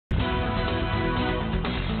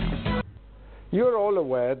You're all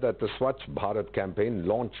aware that the Swachh Bharat campaign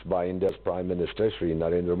launched by India's Prime Minister Shri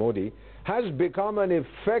Narendra Modi has become an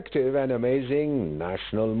effective and amazing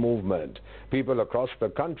national movement. People across the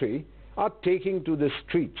country are taking to the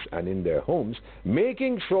streets and in their homes,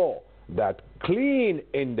 making sure that clean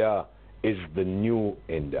India is the new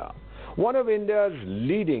India. One of India's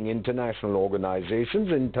leading international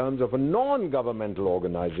organizations in terms of a non-governmental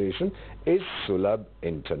organization is Sulabh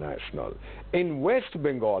International. In West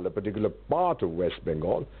Bengal, a particular part of West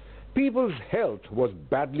Bengal, people's health was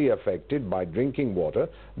badly affected by drinking water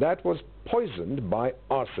that was poisoned by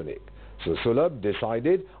arsenic. So Sulabh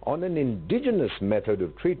decided on an indigenous method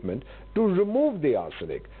of treatment to remove the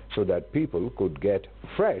arsenic so that people could get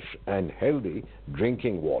fresh and healthy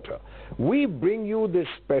drinking water. We bring you this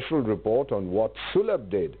special report on what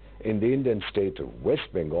Sulabh did in the Indian state of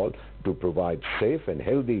West Bengal to provide safe and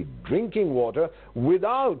healthy drinking water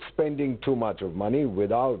without spending too much of money,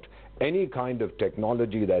 without any kind of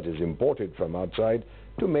technology that is imported from outside,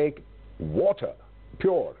 to make water,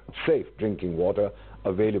 pure, safe drinking water,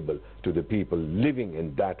 available to the people living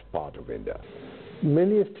in that part of India.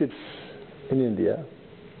 Many states in India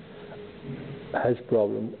has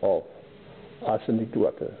problem of arsenic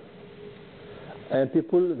water, and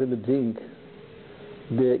people when they drink,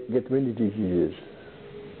 they get many diseases,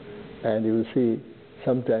 and you will see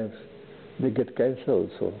sometimes they get cancer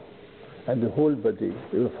also, and the whole body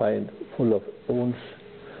you will find full of wounds,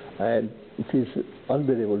 and it is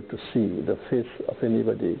unbearable to see the face of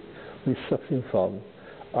anybody who is suffering from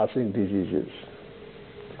arsenic diseases.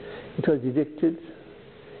 It was detected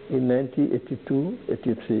in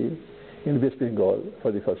 1982-83 in West Bengal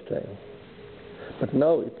for the first time. But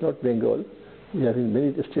now it's not Bengal. We have in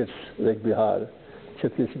many states like Bihar,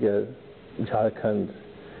 Chhattisgarh, Jharkhand,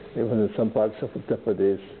 even in some parts of Uttar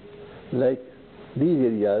Pradesh. Like these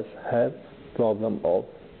areas have problem of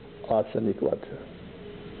arsenic water.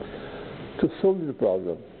 To solve the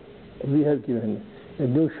problem, we have given a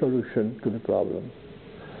new solution to the problem,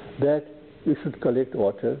 that you should collect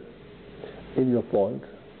water in your pond,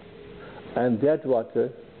 and that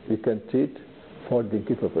water we can treat for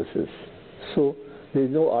drinking purposes. So there is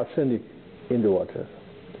no arsenic in the water.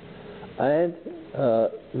 And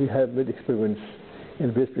we have made experiments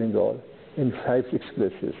in West Bengal in 5-6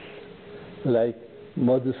 places, like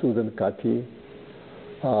Madhusudan Kati,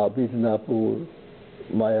 Bidnapur,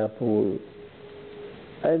 Mayapur,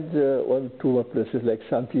 and 1-2 more places like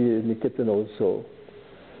Shanti Niketan also.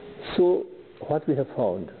 So what we have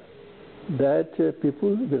found, that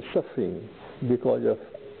people were suffering because of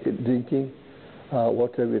drinking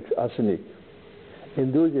water with arsenic.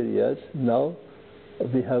 In those areas, now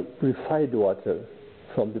we have purified water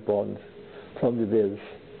from the ponds, from the wells,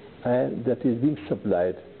 and that is being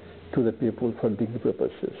supplied to the people for drinking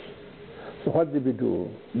purposes. So what do?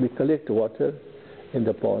 We collect water in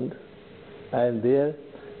the pond, and there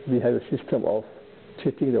we have a system of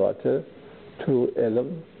treating the water through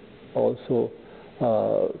alum, also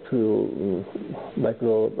through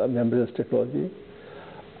micro-membranes technology,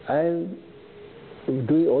 and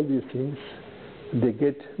doing all these things, they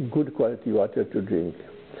get good quality water to drink.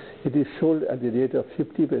 It is sold at the rate of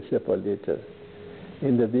 50 paise per liter.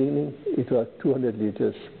 In the beginning, it was 200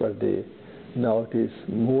 liters per day. Now it is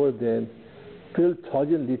more than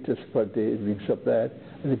 12,000 liters per day being supplied,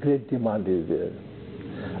 and a great demand is there.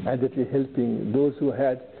 And that is helping those who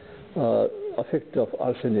had effect of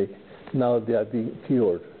arsenic. Now they are being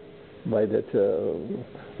cured by that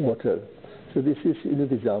water. So this is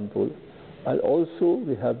another example. And also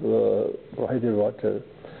we have provided water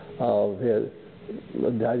where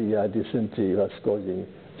diarrhea, dysentery was causing.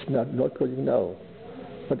 It's not causing now.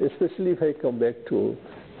 But especially if I come back to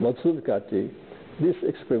Madhusudan Kati, this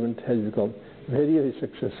experiment has become very, very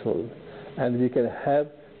successful. And we can have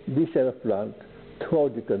this type of plant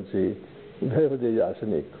throughout the country, wherever there is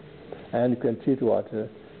arsenic. And you can treat water.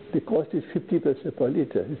 The cost is 50 paise per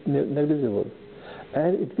liter. It's negligible.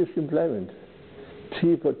 And it gives employment.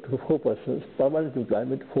 3 to 4 persons, permanent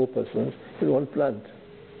employment, 4 persons in one plant.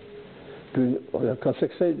 Doing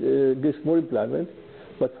construction gives more employment,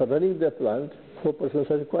 but for running the plant, 4 persons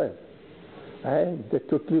are required. And they're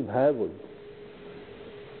totally viable.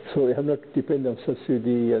 So you have not depend on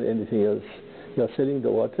subsidy or anything else. You are selling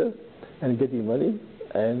the water and getting money,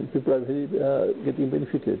 and people are very getting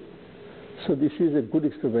benefited. So this is a good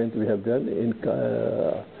experiment we have done in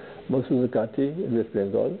Madhusudan Kati in West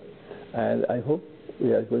Bengal, and I hope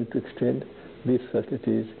we are going to extend these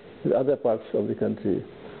facilities in other parts of the country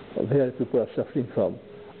where people are suffering from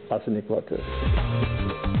arsenic water.